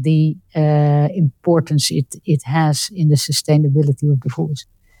get the importance it has in the sustainability of the force?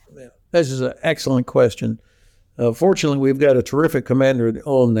 Yeah, this is an excellent question. Fortunately, we've got a terrific commander at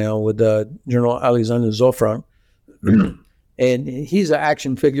Ulm now with General Alexander Zofrank. And he's an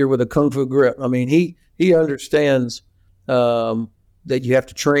action figure with a kung fu grip. I mean, he understands that you have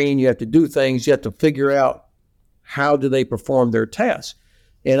to train, you have to do things, you have to figure out how do they perform their tasks.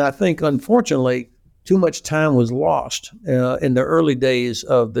 And I think, unfortunately, too much time was lost in the early days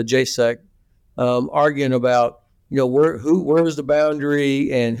of the JSEC, arguing about where is the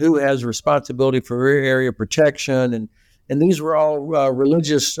boundary and who has responsibility for rear area protection, and these were all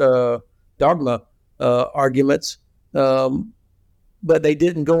religious dogma arguments. But they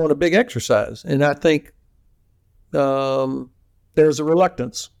didn't go on a big exercise. And I think there's a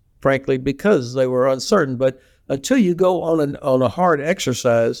reluctance, frankly, because they were uncertain. But until you go on a hard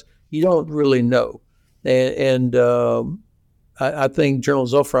exercise, you don't really know. And I think General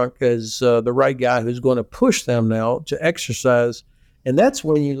Zofrank is the right guy who's going to push them now to exercise. And that's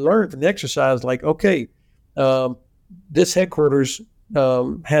when you learn from the exercise, like, okay, this headquarters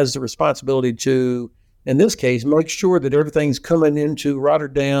has the responsibility to, in this case, make sure that everything's coming into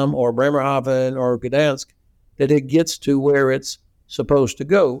Rotterdam or Bremerhaven or Gdansk, that it gets to where it's supposed to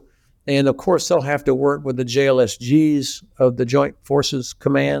go. And of course, they'll have to work with the JLSGs of the Joint Forces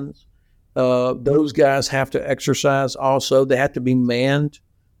Commands. Those guys have to exercise also. They have to be manned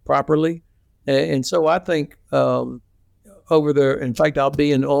properly. And so I think over there, in fact, I'll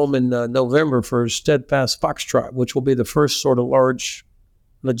be in Ulm in November for Steadfast Foxtrot, which will be the first sort of large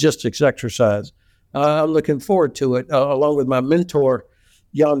logistics exercise. I'm looking forward to it, along with my mentor,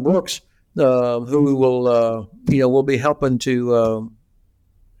 Jan Brooks, who will be helping to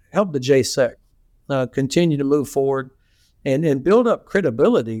help the JSEC continue to move forward and build up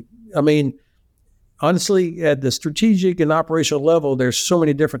credibility. I mean, honestly, at the strategic and operational level, there's so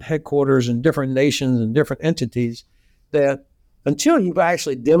many different headquarters and different nations and different entities that until you've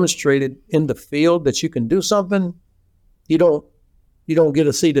actually demonstrated in the field that you can do something, you don't you don't get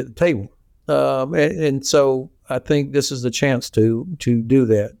a seat at the table. And so I think this is the chance to do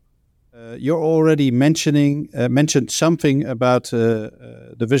that. You're already mentioned something about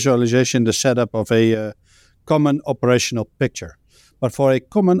the visualization, the setup of a common operational picture. But for a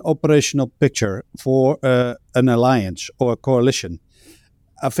common operational picture for an alliance or a coalition,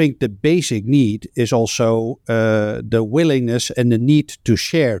 I think the basic need is also the willingness and the need to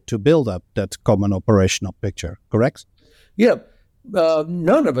share, to build up that common operational picture, correct? Yeah.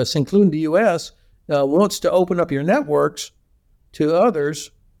 None of us, including the U.S., wants to open up your networks to others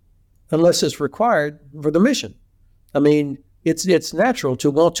unless it's required for the mission. I mean, it's natural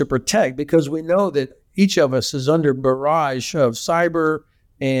to want to protect because we know that each of us is under barrage of cyber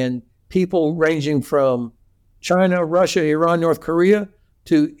and people ranging from China, Russia, Iran, North Korea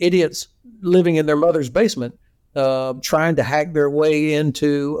to idiots living in their mother's basement, trying to hack their way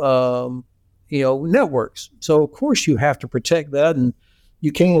into networks. So of course you have to protect that, and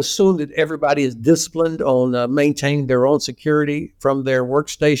you can't assume that everybody is disciplined on maintaining their own security from their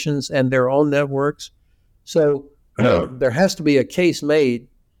workstations and their own networks. So there has to be a case made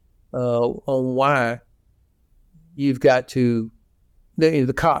on why you've got to.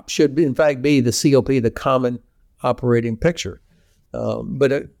 The COP should, in fact, be the COP, the Common Operating Picture.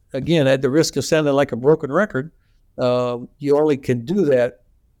 But again, at the risk of sounding like a broken record, you only can do that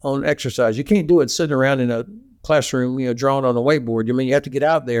on exercise. You can't do it sitting around in a classroom, drawing on a whiteboard. I mean, you have to get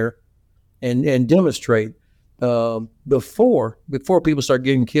out there and demonstrate before people start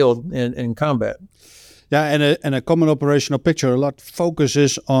getting killed in combat. Yeah, and a common operational picture a lot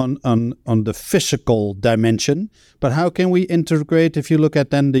focuses on the physical dimension. But how can we integrate, if you look at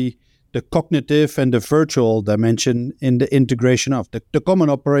then the cognitive and the virtual dimension in the integration of the common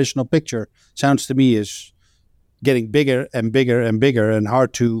operational picture? Sounds to me is getting bigger and bigger and bigger and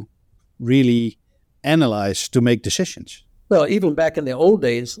hard to really analyze to make decisions. Well, even back in the old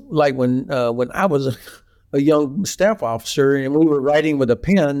days, like when I was a young staff officer and we were writing with a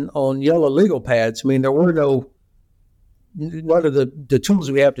pen on yellow legal pads, I mean, there were none of the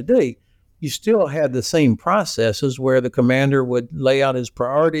tools we have today. You still had the same processes where the commander would lay out his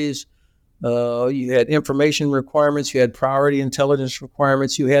priorities. You had information requirements. You had priority intelligence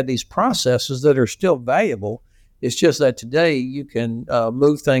requirements. You had these processes that are still valuable. It's just that today you can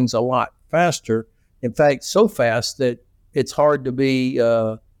move things a lot faster. In fact, so fast that it's hard to be,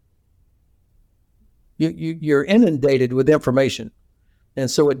 you're inundated with information. And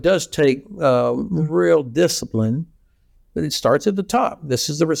so it does take real discipline, but it starts at the top. This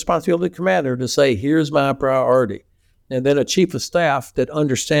is the responsibility of the commander to say, here's my priority. And then a chief of staff that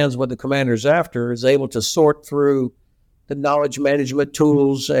understands what the commander's after is able to sort through the knowledge management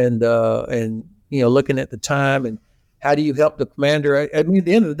tools and looking at the time and how do you help the commander. I mean, at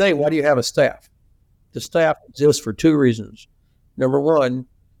the end of the day, why do you have a staff? The staff exists for two reasons. Number one,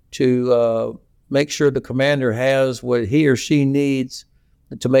 to make sure the commander has what he or she needs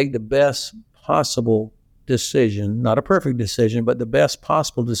to make the best possible decision, not a perfect decision, but the best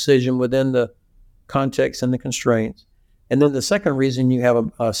possible decision within the context and the constraints. And then the second reason you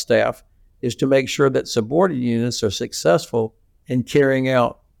have a staff is to make sure that subordinate units are successful in carrying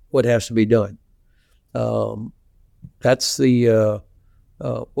out what has to be done. That's the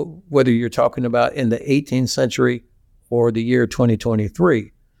whether you're talking about in the 18th century or the year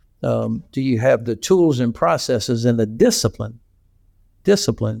 2023. Do you have the tools and processes and the discipline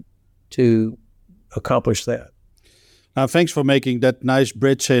to accomplish that? Thanks for making that nice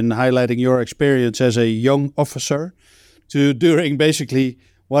bridge and highlighting your experience as a young officer to during basically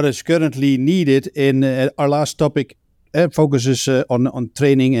what is currently needed in our last topic focuses on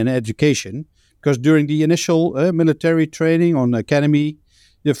training and education. Because during the initial military training on academy,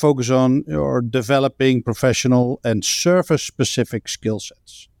 you focus on your developing professional and service-specific skill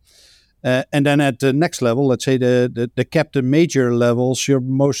sets. And then at the next level, let's say the captain major levels, you're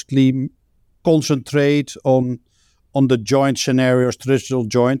mostly concentrate on the joint scenarios, traditional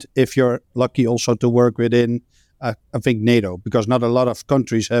joint, if you're lucky also to work within, I think, NATO, because not a lot of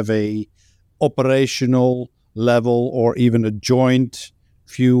countries have a operational level or even a joint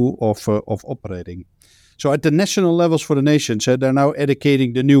view of operating. So at the national levels for the nations, they're now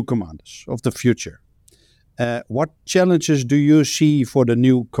educating the new commanders of the future. What challenges do you see for the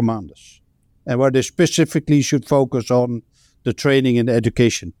new commanders? And where they specifically should focus on the training and the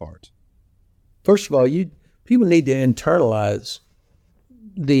education part? First of all, people need to internalize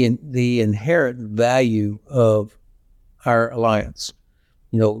the inherent value of our alliance.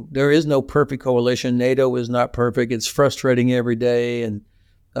 There is no perfect coalition. NATO is not perfect. It's frustrating every day and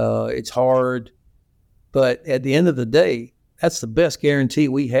it's hard. But at the end of the day, that's the best guarantee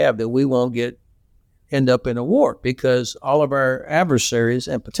we have that we won't get end up in a war, because all of our adversaries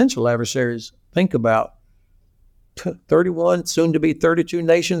and potential adversaries think about 31, soon to be 32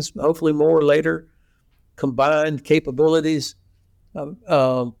 nations, hopefully more later, combined capabilities.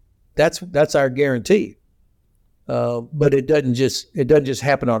 That's our guarantee. But it doesn't just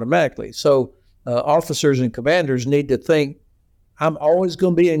happen automatically. So officers and commanders need to think, I'm always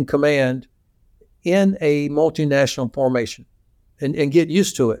going to be in command in a multinational formation, and get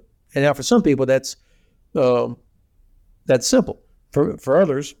used to it. And now for some people that's simple. For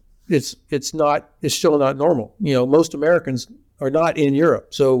others, it's still not normal. Most Americans are not in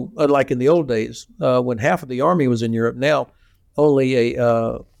Europe. So unlike in the old days, when half of the Army was in Europe, now only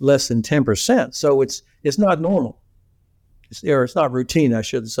a less than 10%. So it's not normal. It's not routine, I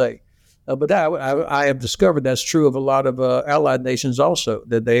should say. But I have discovered that's true of a lot of allied nations also,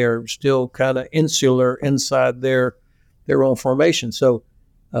 that they are still kind of insular inside their own formation. So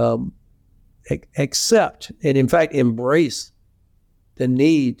accept and, in fact, embrace the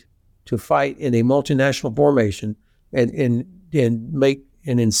need to fight in a multinational formation and make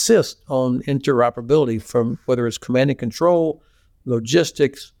and insist on interoperability from whether it's command and control,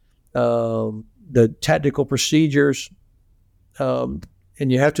 logistics, the tactical procedures,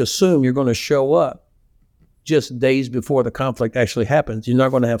 and you have to assume you're going to show up just days before the conflict actually happens. You're not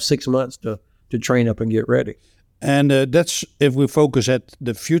going to have 6 months to train up and get ready. And that's if we focus at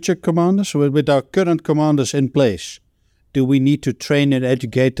the future commanders. With our current commanders in place, do we need to train and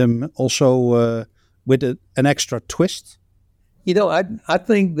educate them also with an extra twist? I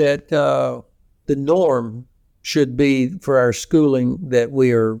think that the norm should be for our schooling that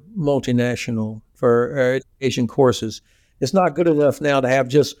we are multinational for our education courses. It's not good enough now to have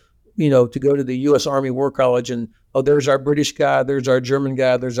just, to go to the U.S. Army War College and, there's our British guy, there's our German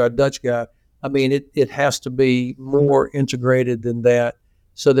guy, there's our Dutch guy. I mean, it has to be more integrated than that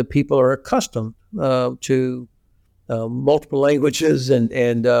so that people are accustomed to multiple languages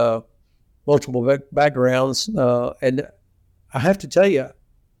and multiple backgrounds. And I have to tell you,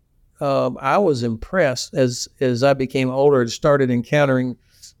 I was impressed as I became older and started encountering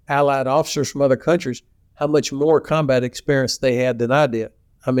allied officers from other countries, how much more combat experience they had than I did.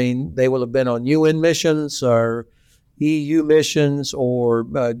 I mean, they will have been on UN missions or EU missions or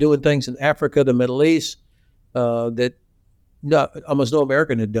doing things in Africa, the Middle East, that almost no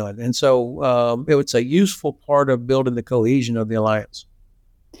American had done. And so it was a useful part of building the cohesion of the alliance.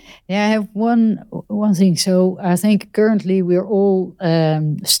 Yeah, I have one thing. So I think currently we're all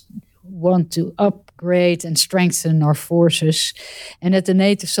want to upgrade and strengthen our forces. And at the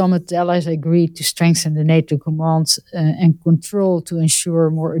NATO summit, the allies agreed to strengthen the NATO command and control to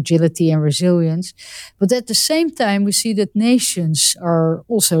ensure more agility and resilience. But at the same time, we see that nations are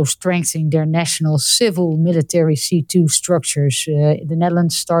also strengthening their national civil military C2 structures. The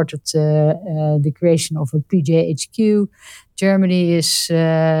Netherlands started the creation of a PJHQ. Germany is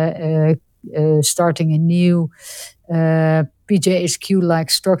starting a new PJHQ-like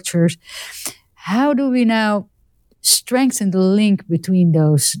structures. How do we now strengthen the link between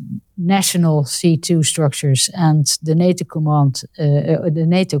those national C2 structures and the NATO command,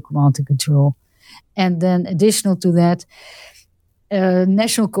 and control? And then additional to that,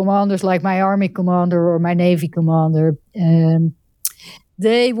 national commanders like my Army commander or my Navy commander,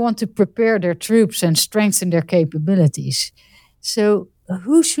 they want to prepare their troops and strengthen their capabilities. So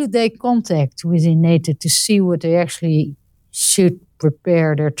who should they contact within NATO to see what they actually should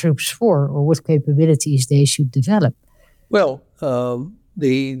prepare their troops for, or what capabilities they should develop? Well,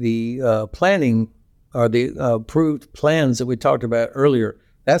 the planning or the approved plans that we talked about earlier,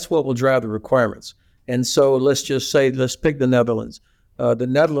 that's what will drive the requirements. And so let's pick the Netherlands. The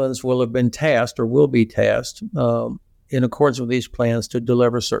Netherlands will have been tasked or will be tasked in accordance with these plans to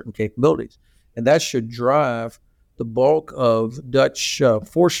deliver certain capabilities. And that should drive the bulk of Dutch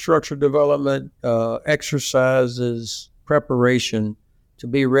force structure development, exercises, preparation to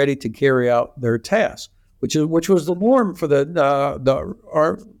be ready to carry out their task, which was the norm for the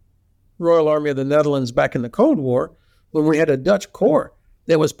Royal Army of the Netherlands back in the Cold War, when we had a Dutch corps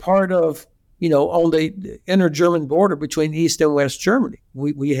that was part of, on the inner German border between East and West Germany.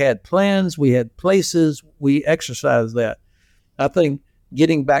 We had plans, we had places, we exercised that. I think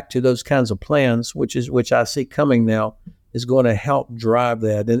getting back to those kinds of plans, which I see coming now, is going to help drive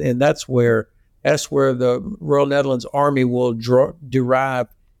that, and that's where the Royal Netherlands Army will derive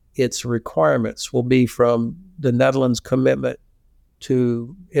its requirements, will be from the Netherlands' commitment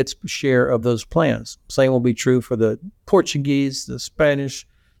to its share of those plans. Same will be true for the Portuguese, the Spanish,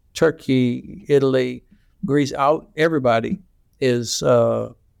 Turkey, Italy, Greece. Everybody is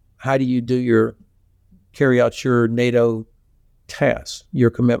how do you carry out your NATO tasks, your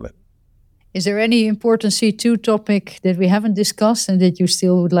commitment. Is there any important C2 topic that we haven't discussed and that you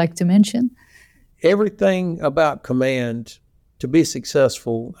still would like to mention? Everything about command to be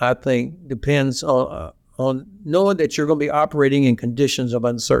successful, I think, depends on knowing that you're going to be operating in conditions of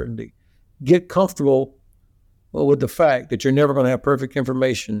uncertainty. Get comfortable with the fact that you're never going to have perfect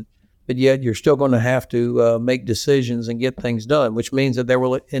information, but yet you're still going to have to make decisions and get things done, which means that there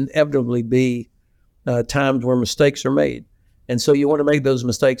will inevitably be times where mistakes are made. And so you want to make those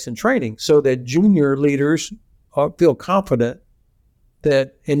mistakes in training so that junior leaders feel confident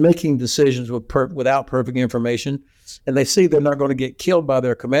that in making decisions without perfect information, and they see they're not going to get killed by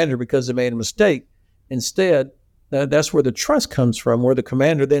their commander because they made a mistake. Instead, that's where the trust comes from, where the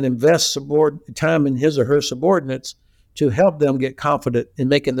commander then invests time in his or her subordinates to help them get confident in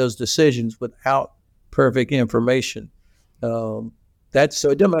making those decisions without perfect information. So it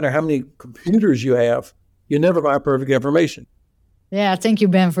doesn't matter how many computers you have, you're never going to have perfect information. Yeah, thank you,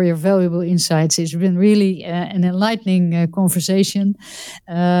 Ben, for your valuable insights. It's been really an enlightening conversation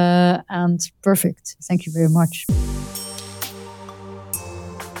and perfect. Thank you very much.